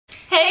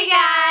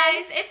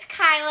guys, it's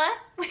Kyla.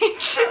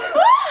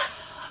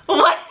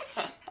 What?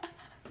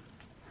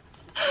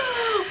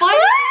 Why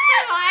did you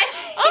say mine?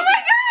 Oh my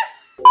gosh!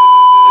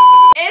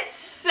 It's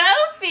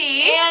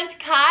Sophie and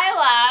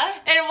Kyla,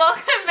 and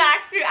welcome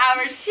back to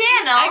our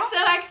channel,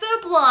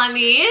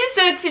 Xoxoblondies.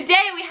 So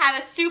today we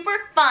have a super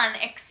fun,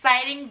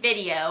 exciting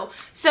video.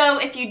 So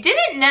if you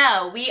didn't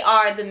know, we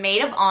are the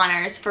maid of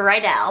honors for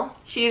Rydel.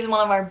 She's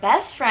one of our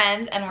best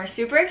friends and we're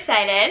super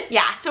excited.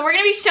 Yeah, so we're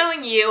gonna be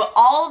showing you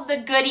all of the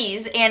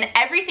goodies and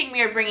everything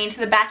we are bringing to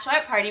the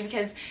bachelorette party,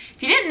 because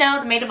if you didn't know,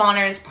 the maid of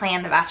honors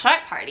planned the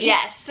bachelorette party.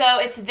 Yes, so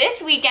it's this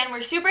weekend.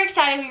 We're super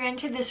excited. We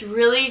rented this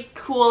really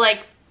cool,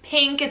 like,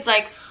 pink. It's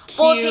like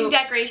full pink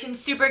decoration,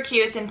 super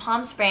cute. It's in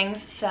Palm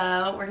Springs,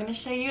 so we're gonna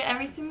show you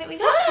everything that we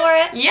got for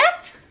it.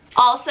 Yep.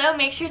 Also,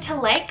 make sure to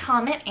like,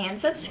 comment, and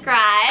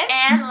subscribe.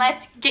 And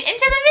let's get into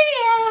the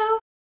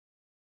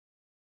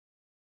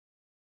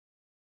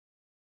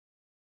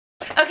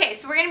video. Okay,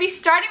 so we're gonna be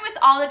starting with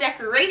all the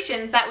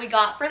decorations that we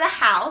got for the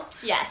house.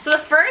 Yes. So the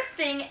first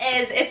thing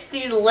is, it's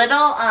these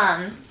little,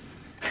 I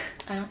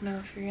don't know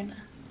if you're gonna,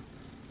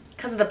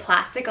 because of the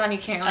plastic on, you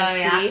can't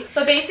really see.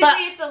 But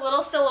basically, it's a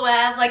little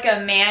silhouette of like a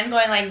man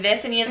going like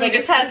this, and he has like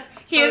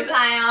he has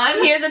tie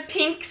on. He has a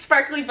pink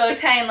sparkly bow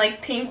tie and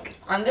like pink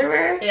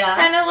underwear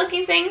kind of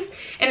looking things.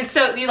 And it's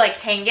so you like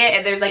hang it,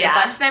 and there's like a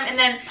bunch of them, and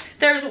then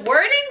there's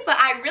wording, but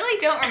I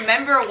really don't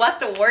remember what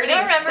the wording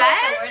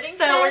says.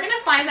 So we're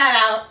gonna find that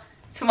out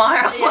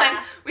tomorrow when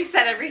we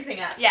set everything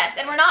up. Yes,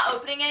 and we're not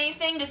opening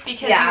anything just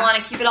because we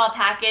want to keep it all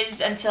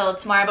packaged until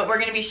tomorrow, but we're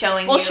going to be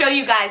showing We'll show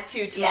you guys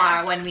too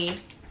tomorrow when we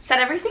set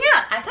everything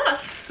up. At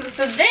us.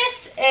 So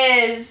this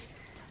is,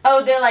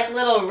 they're like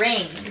little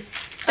rings.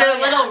 They're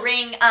little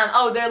ring,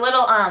 they're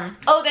little,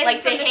 they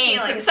like they hang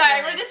from the ceiling.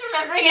 Sorry, we're just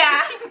remembering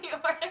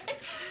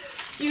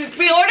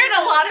we ordered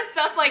a lot of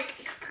stuff like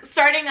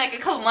starting like a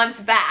couple months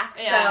back,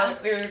 so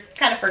we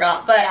kind of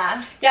forgot. But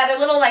yeah, they're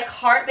little like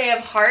they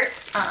have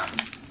hearts.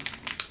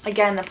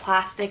 Again, the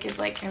plastic is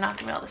like, you're not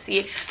gonna be able to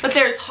see, but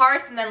there's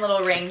hearts and then little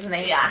rings, and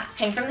they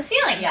hang from the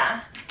ceiling. Yeah.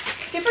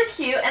 Super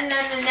cute. And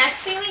then the next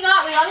thing we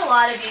got a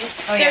lot of these.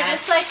 They're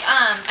just like,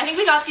 I think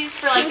we got these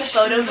for like the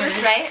photo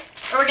booth, right?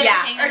 Or we're gonna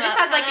hang them or just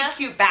has like a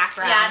cute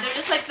background. Yeah, they're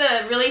just like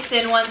the really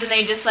thin ones, and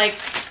they just like,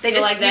 you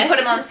put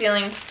them on the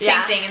ceiling,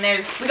 same thing,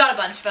 and we got a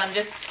bunch of them,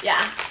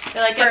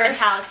 they're like a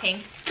metallic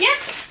pink. Yep.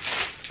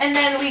 And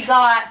then we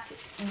got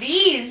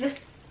these.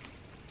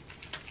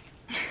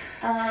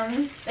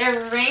 They're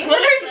rings.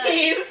 What are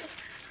these?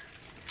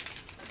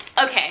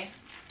 Okay,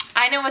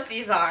 I know what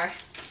these are.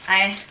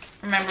 I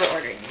remember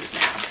ordering these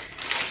now.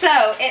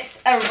 So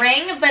it's a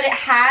ring, but it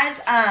has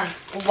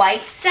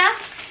white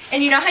stuff.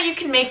 And you know how you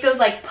can make those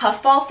like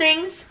puffball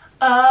things?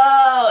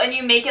 Oh, and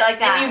you make it like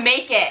that. And you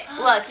make it.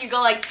 Look, you go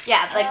like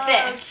like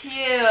this.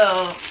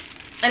 Cute.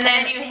 And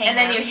then you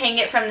hang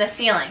it from the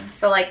ceiling.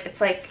 So like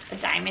it's like a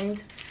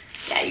diamond.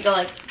 Yeah, you go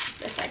like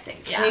this, I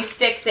think. Yeah. And you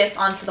stick this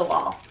onto the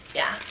wall.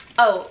 Yeah.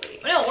 Oh,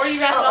 no, or you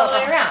wrap it all the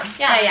way around.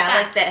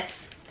 Yeah, like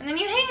this. And then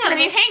you hang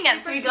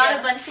them. So we got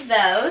a bunch of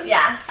those.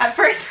 Yeah. At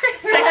first, for a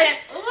second,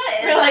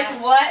 we're like,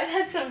 what?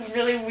 That's a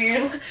really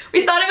weird.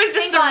 We thought it was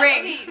just a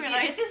ring.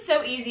 Okay, this is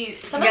so easy.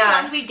 Some of the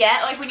ones we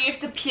get, like when you have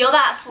to peel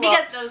that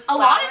because a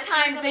lot of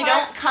times they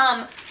don't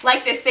come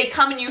like this. They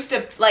come and you have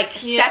to like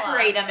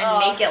separate them and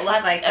make it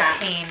look like that.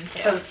 Pain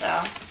too. So it's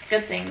a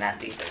good thing that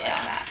these are like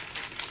that.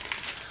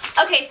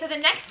 Okay, so the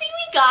next thing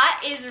we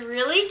got is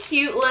really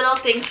cute little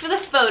things for the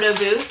photo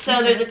booth. So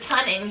there's a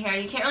ton in here.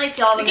 You can't really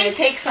see all of them. We can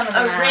take some of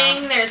them out. A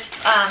ring, there's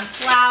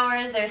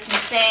flowers, there's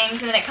some sayings,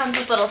 and then it comes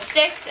with little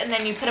sticks, and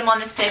then you put them on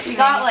the sticks. We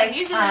got like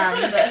use it as a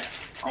photo booth.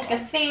 Like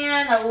a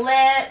fan, a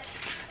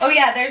lips. Oh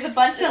yeah, there's a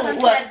bunch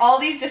of all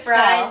these just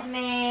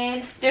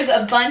bridesmaid. There's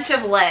a bunch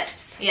of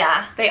lips.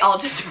 Yeah. They all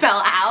just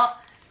fell out.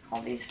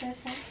 All these for a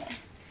second.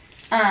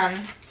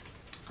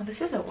 Oh, this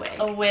is a wig.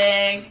 A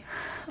wig.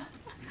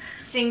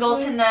 Single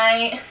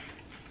tonight.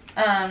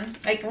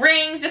 Like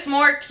rings, just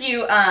more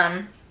cute.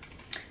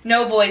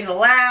 No boys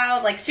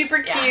allowed. Like super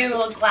cute. Yeah,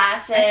 little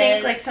glasses. I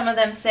think like some of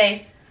them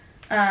say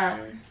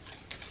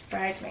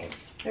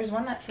bridesmaids. There's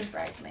one that says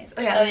bridesmaids.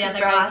 Oh yeah, this is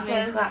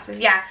bridesmaids glasses.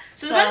 Yeah.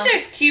 So there's a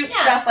bunch of cute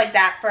stuff like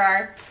that for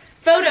our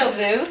photo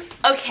booth.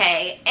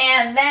 Okay,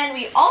 and then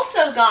we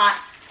also got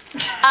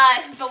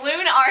a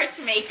balloon arch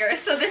maker.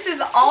 So this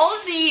is all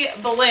of the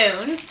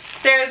balloons.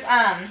 There's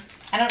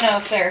I don't know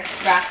if they're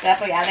wrapped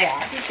up. Oh yeah, they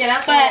are. Just get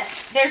out. But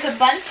there's a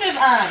bunch of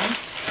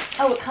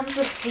it comes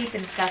with tape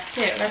and stuff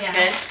too. That's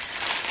good.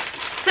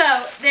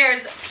 So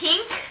there's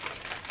pink.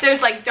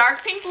 There's like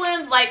dark pink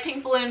balloons, light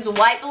pink balloons,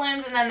 white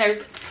balloons, and then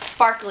there's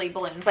sparkly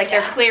balloons. Like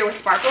they're clear with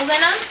sparkles in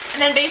them.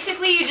 And then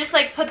basically you just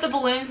like put the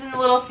balloons in the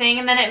little thing,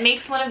 and then it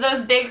makes one of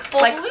those big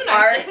full balloon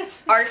arches.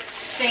 Art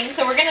things.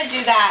 So we're gonna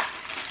do that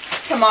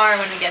tomorrow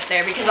when we get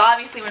there, because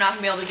obviously we're not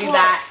gonna be able to do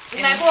that.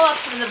 We might blow up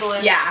some of the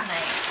balloons tonight.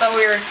 But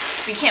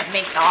we can't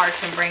make the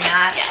arch and bring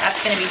that. That's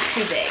gonna be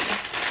too big.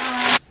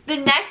 The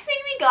next thing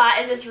we got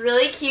is this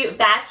really cute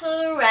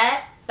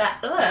bachelorette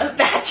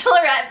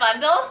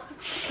bundle.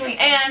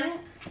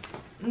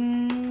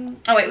 And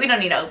Oh wait, we don't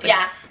need to open it.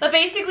 Yeah, but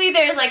basically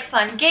there's like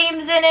fun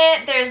games in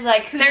it. There's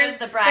like who's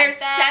the bride There's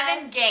best.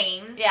 7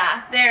 games.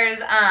 Yeah. There's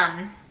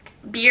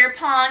beer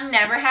pong,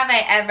 never have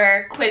I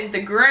ever, quiz the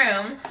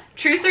groom,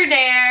 truth or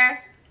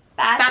dare,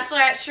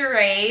 bachelorette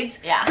charades,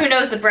 who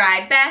knows the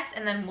bride best,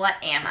 and then what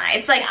am I?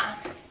 It's like,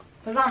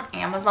 it was on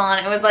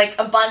Amazon. It was like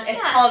a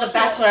it's called a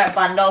bachelorette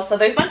bundle. So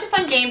there's a bunch of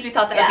fun games. We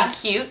thought that would be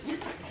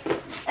cute.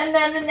 And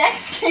then the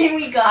next game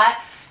we got,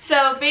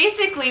 so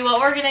basically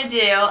what we're gonna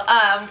do,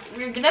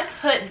 we're gonna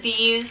put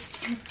these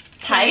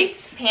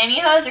tights,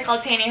 pantyhose, they're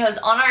called pantyhose,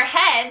 on our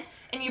heads,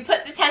 and you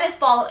put the tennis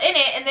ball in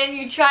it, and then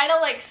you try to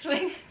like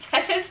swing the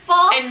tennis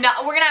ball. And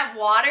we're gonna have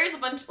a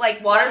bunch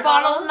like water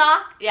bottles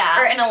knocked,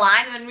 or in a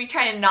line, and then we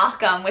try to knock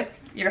them with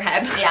your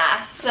head.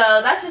 Yeah, so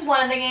that's just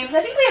one of the games.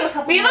 I think we have a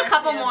couple. We have a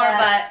couple more,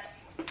 but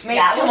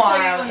maybe tomorrow. We'll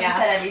show you when we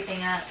set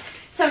everything up.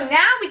 So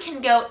now we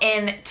can go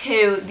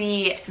into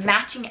the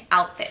matching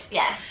outfits.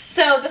 Yes.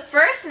 So the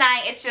first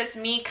night, it's just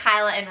me,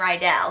 Kyla, and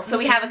Rydel. So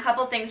we have a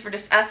couple things for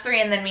just us 3,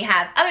 and then we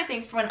have other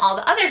things for when all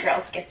the other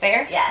girls get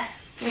there.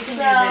 Yes. We can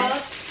do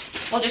this.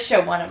 We'll just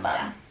show one of them.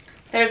 Yeah.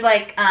 There's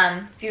like,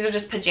 these are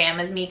just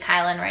pajamas, me,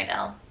 Kyla, and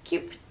Rydel.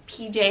 Cute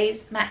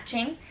PJs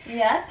matching.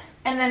 Yep.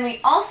 And then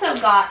we also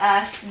got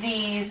us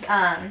these,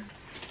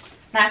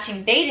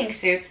 matching bathing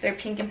suits. They're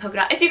pink and polka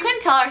dot. If you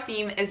couldn't tell, our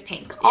theme is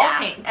pink. All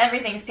pink.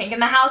 Everything's pink.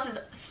 And the house is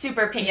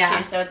super pink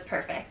too, so it's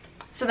perfect.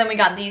 So then we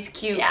got these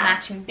cute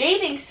matching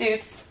bathing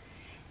suits.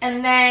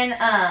 And then,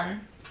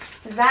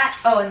 is that,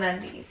 and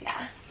then these,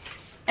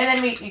 And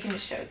then you can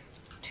just show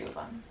 2 of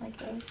them, like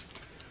those.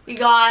 We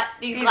got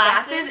these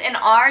glasses, and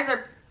ours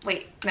are,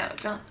 wait, no,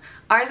 don't.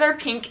 Ours are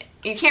pink.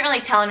 You can't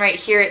really tell, and right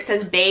here it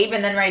says babe,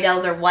 and then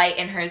Rydel's are white,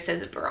 and hers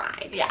says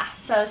bride. Yeah,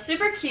 so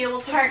super cute.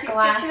 We'll take Heart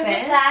glasses.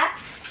 Pictures of that.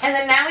 And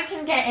then now we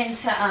can get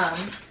into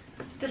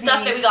the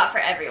stuff that we got for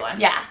everyone.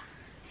 Yeah.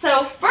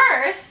 So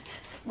first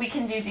we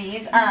can do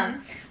these.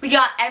 We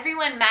got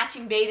everyone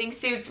matching bathing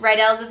suits.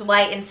 Rydel's is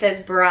white and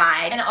says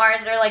bride. And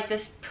ours are like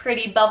this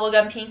pretty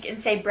bubblegum pink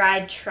and say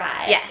bride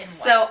tribe. Yes.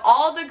 So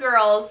all the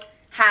girls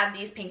have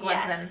these pink ones,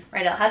 and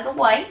Rydel has the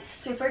white.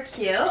 Super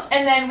cute.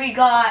 And then we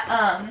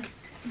got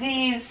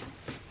these.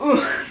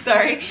 Ooh,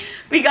 sorry.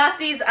 We got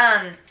these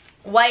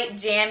white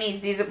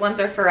jammies. These ones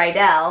are for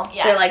Rydel.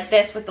 Yes. They're like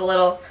this with the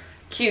little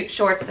cute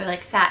shorts. They're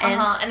like satin.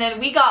 And then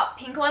we got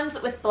pink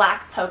ones with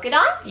black polka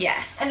dots.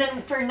 Yes. And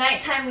then for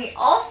nighttime, we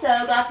also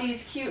got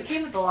these cute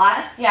with a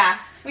lot. Yeah.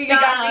 We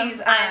got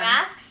these eye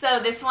masks. So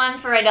this one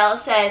for Rydel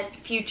says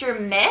Future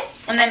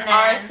Miss. And then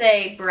ours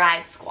say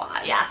Bride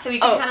Squad. Yeah, so we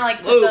can kind of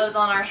like put those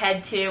on our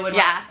head too.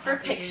 Yeah, for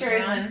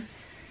pictures and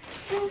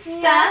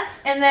stuff.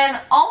 And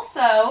then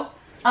also,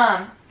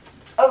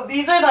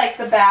 these are like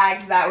the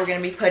bags that we're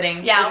going to be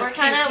putting. Yeah,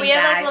 we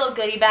have like little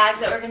goodie bags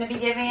that we're going to be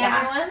giving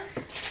everyone.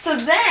 So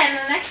then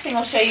the next thing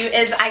I'll show you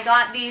is I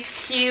got these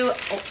cute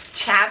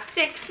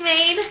chapsticks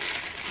made.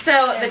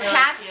 So the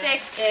chapstick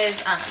is,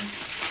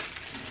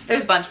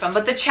 there's a bunch of them,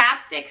 but the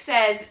chapstick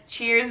says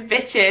cheers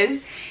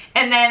bitches,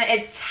 and then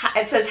it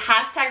says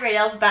hashtag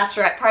Rydel's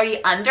bachelorette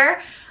party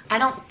under. I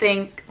don't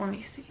think, let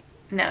me see.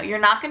 No, you're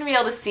not going to be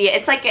able to see it.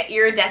 It's like an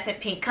iridescent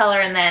pink color,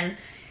 and then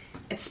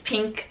it's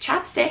pink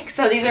chapstick.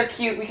 So these are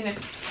cute. We can just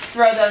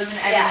throw those in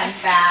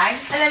everyone's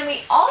bags. And then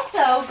we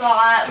also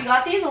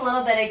got these a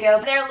little bit ago.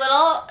 They're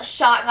little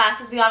shot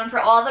glasses. We got them for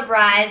all the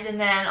brides, and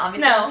then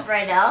obviously for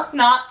Rydel.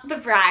 Not the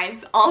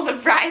brides. All the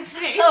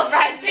bridesmaids. Oh,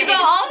 bridesmaids. No,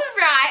 all the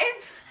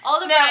brides. All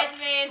the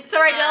bridesmaids. So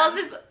Rydel's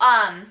is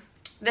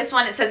this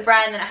one, it says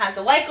bride, and then it has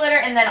the white glitter,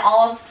 and then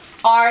all of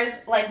ours,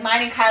 like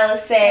mine and Kyla,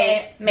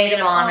 say maid of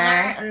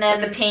honor, and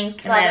then the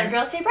pink, and then the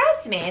girls say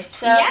bridesmaids.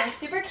 So they're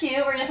super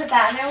cute. We're gonna put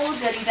that in their little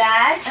goodie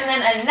bag. And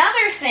then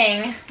another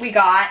thing we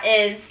got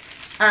is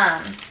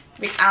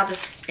I'll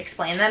just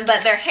explain them,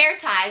 but they're hair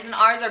ties, and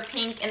ours are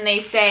pink, and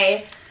they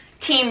say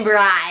Team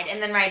Bride,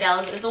 and then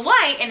Rydel's is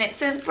white, and it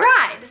says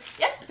bride.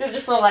 Yep. They're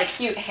just little like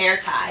cute hair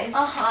ties.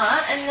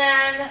 And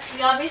then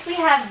we obviously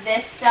have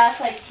this stuff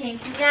like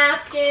pink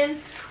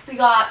napkins. We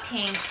got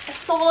pink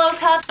solo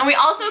cups. And we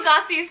also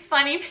got these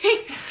funny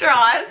pink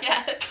straws.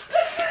 Yes.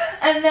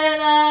 And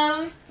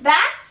then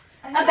that's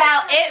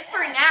about it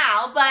for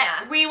now,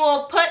 but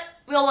we'll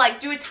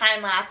like do a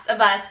time lapse of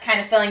us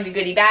kind of filling the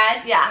goodie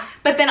bags. Yeah.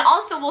 But then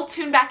also we'll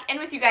tune back in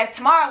with you guys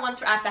tomorrow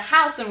once we're at the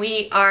house when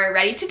we are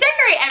ready to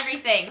decorate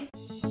everything.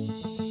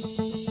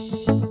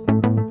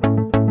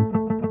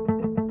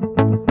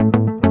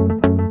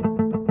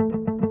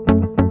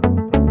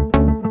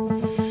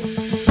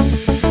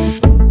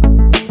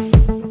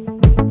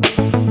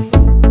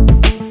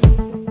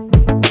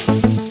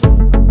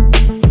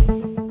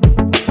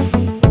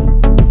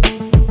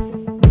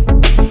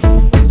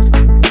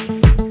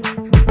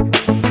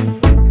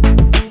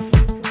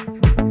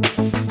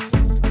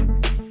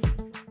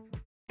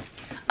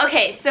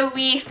 Okay, so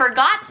we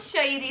forgot to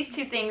show you these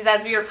 2 things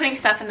as we were putting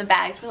stuff in the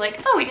bags. We're like,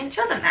 oh, we didn't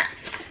show them that.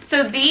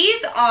 So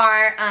these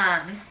are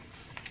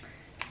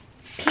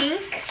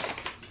pink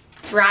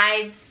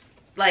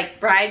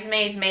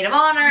bridesmaids, maid of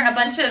honor, a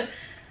bunch of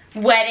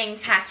wedding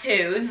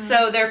tattoos.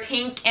 So they're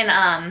pink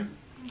and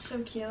So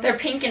cute. They're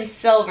pink and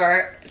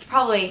silver. It's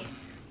probably,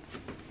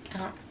 I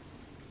don't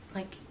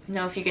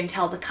know if you can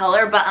tell the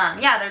color, but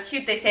yeah, they're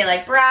cute. They say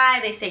like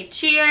bride, they say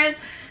cheers,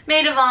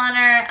 maid of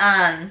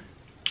honor.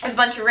 There's a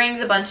bunch of rings,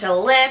 a bunch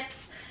of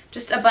lips,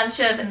 just a bunch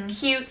of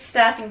cute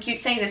stuff and cute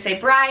sayings. They say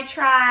bride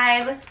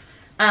tribe.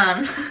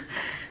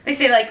 They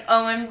say like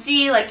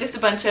OMG, like just a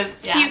bunch of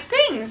cute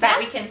things that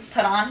we can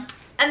put on.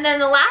 And then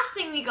the last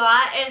thing we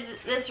got is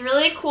this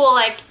really cool,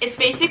 like, it's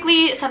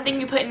basically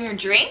something you put in your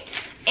drink,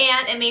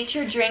 and it makes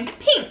your drink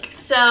pink.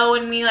 So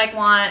when we like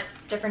want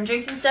different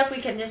drinks and stuff, we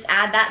can just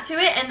add that to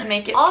it and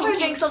make it all of our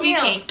drinks will be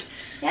pink.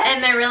 Yeah.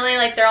 And they're really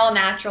like, they're all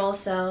natural,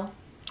 so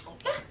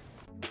yeah.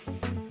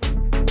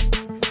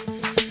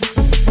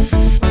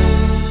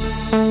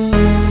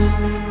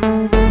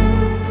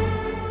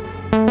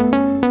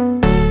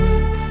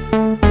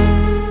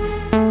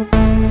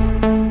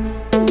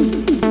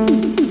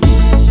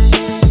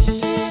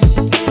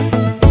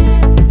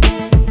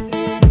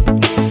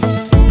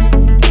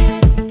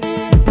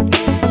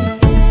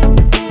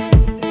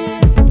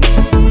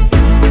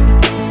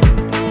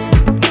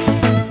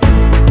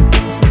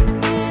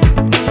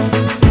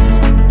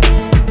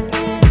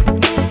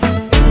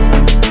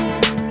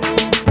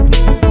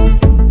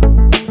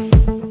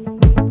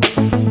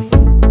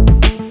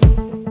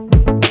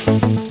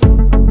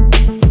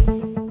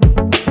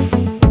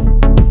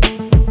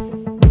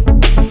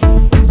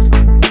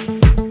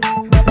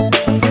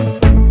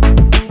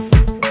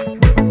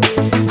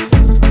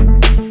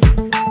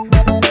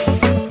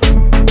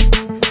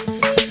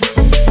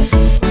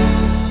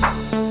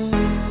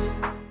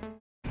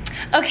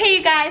 Okay,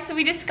 you guys, so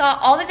we just got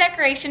all the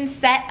decorations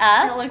set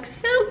up. It looks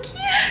so cute.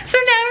 So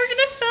now we're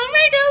gonna film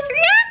Rydel's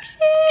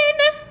reaction.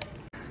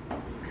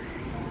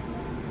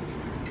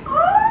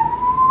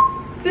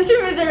 Oh! This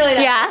room isn't really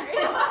that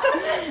big.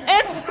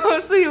 It's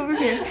mostly over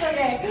here.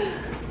 Okay.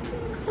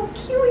 It's so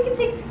cute, we can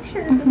take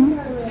pictures in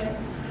front of it.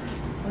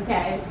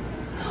 Okay.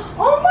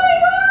 Oh my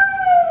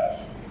gosh!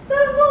 The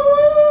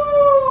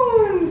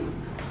balloons!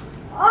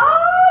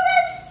 Oh,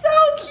 that's so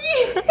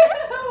cute!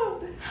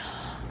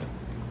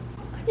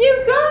 You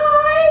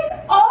guys!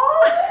 Oh!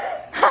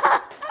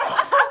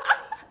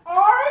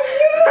 Are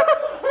you?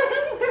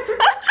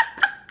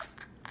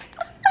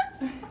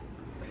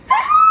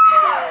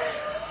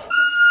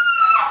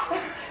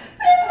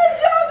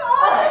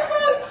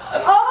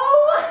 Oh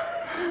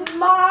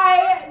my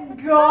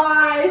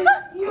gosh!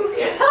 You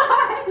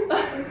guys!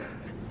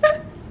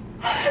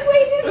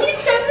 Wait, did he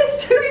send this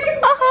to you? He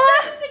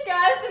sent it to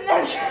Gus and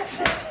then Gus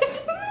sent it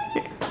to me.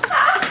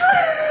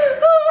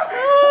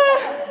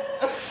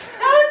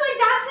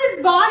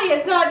 Body,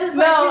 it's not just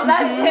like no,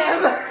 that's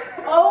him.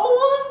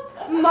 Oh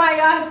my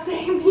gosh,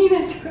 same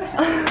penis. So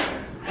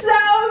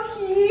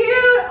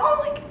cute. Oh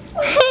my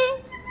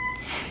god.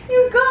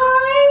 You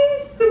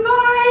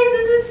guys,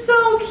 this is so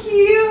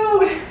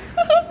cute.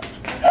 I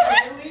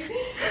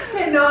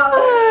cannot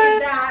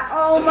believe that.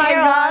 Oh my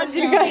gosh,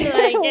 you guys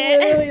like it.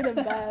 Really the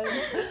best.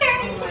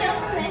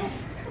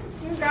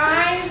 You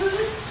guys, this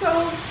is so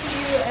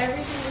cute.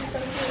 Everything is so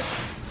cute.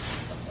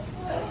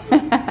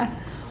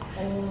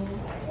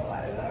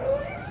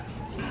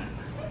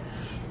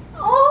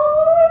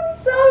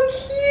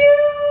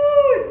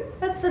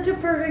 Such a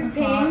perfect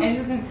pink.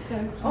 Isn't it so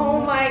cute?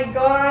 Oh my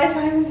gosh,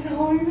 I'm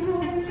so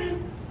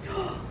excited.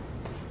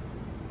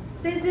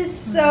 This is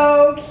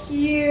so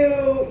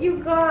cute,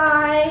 you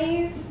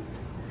guys.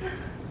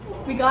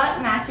 We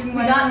got matching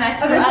ones. We got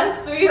matching ones.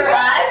 For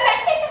us.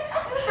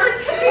 For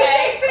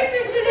today.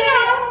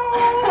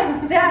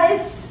 That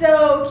is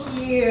so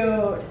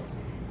cute.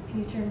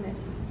 Future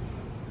Mrs.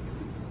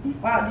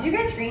 Wow, did you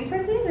guys screen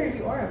print these or did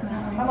you order them?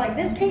 No, I'm like,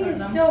 this pink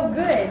is so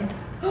good.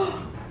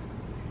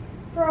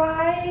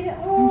 Bride,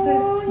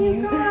 oh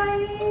you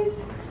guys,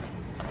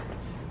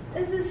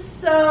 this is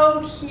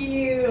so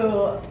cute.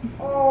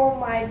 Oh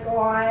my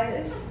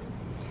gosh,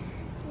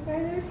 you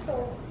guys are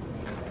so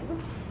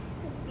amazing.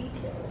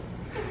 Details.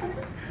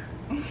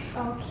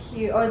 Oh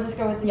cute. Oh, is this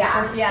going with the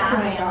shirts? Yeah. Oh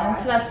my gosh.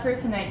 So that's for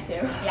tonight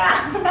too.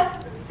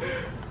 Yeah.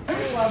 I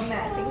love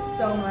matching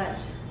so much.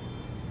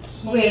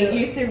 Cute. Wait,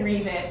 you have to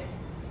read it.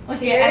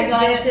 Okay, I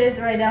got bitches.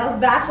 Rydel's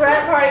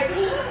bachelorette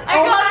party.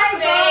 I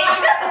got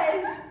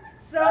it.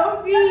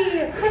 Sophie!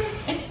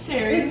 It's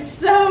cherry. It's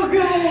so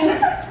good.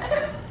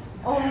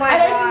 Oh my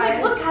god. She's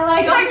like, look how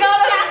I got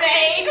a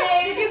maid.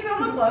 Did you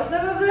film a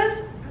close-up of this?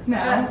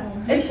 No.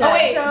 It's so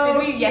wait, so did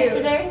we cute.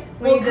 Yesterday?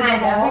 Well, we kind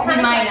of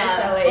might have.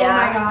 Show it, yeah.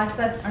 Oh my gosh,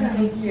 that's so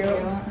cute.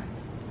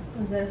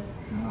 What's this?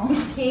 Oh.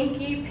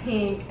 Kinky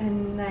pink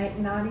and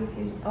naughty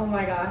fusion. Oh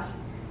my gosh.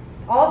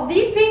 All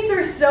these pinks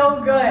are so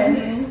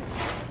good.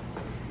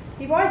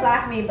 People always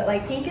laugh at me, but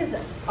like pink is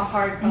a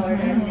hard color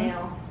to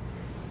nail.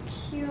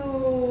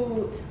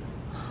 Cute.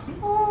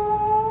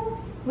 Oh,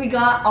 we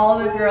got all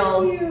the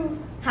girls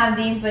have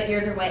these, but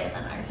yours are white and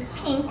then ours are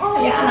pink,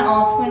 so we can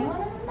all twin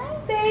one of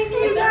them. Thank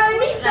you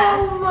guys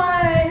so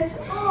much.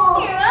 Oh.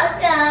 You're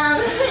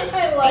welcome. I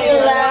love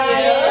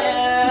you.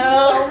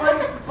 So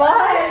much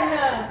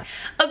fun.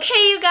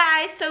 Okay, you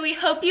guys, so we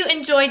hope you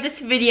enjoyed this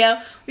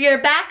video. We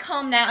are back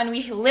home now and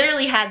we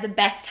literally had the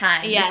best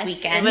time this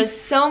weekend. It was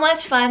so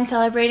much fun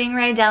celebrating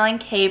Rydel and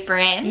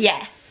Capron.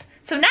 Yes.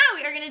 So now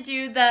we are gonna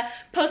do the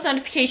post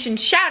notification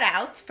shout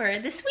outs for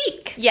this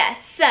week.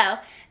 Yes, so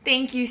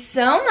thank you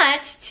so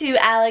much to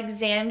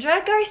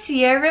Alexandra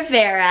Garcia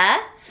Rivera.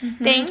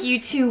 Thank you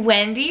to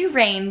Wendy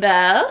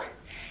Rainbow.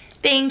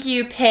 Thank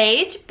you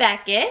Paige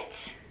Beckett.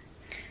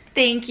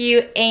 Thank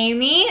you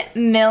Amy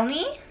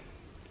Milne,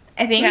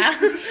 I think.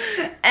 Yeah.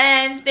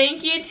 And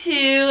thank you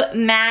to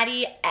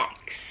Maddie X.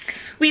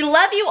 We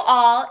love you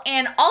all,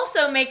 and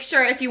also make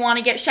sure if you want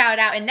to get shouted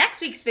out in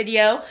next week's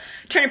video,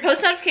 turn your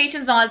post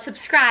notifications on,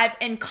 subscribe,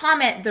 and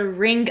comment the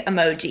ring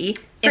emoji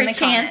for a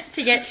chance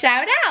to get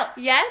shouted out.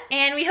 Yeah.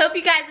 And we hope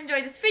you guys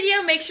enjoyed this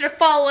video. Make sure to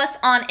follow us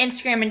on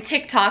Instagram and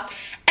TikTok.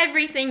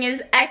 Everything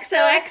is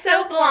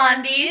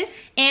XOXOblondies.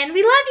 And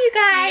we love you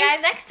guys. See you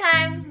guys next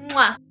time.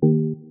 Mwah.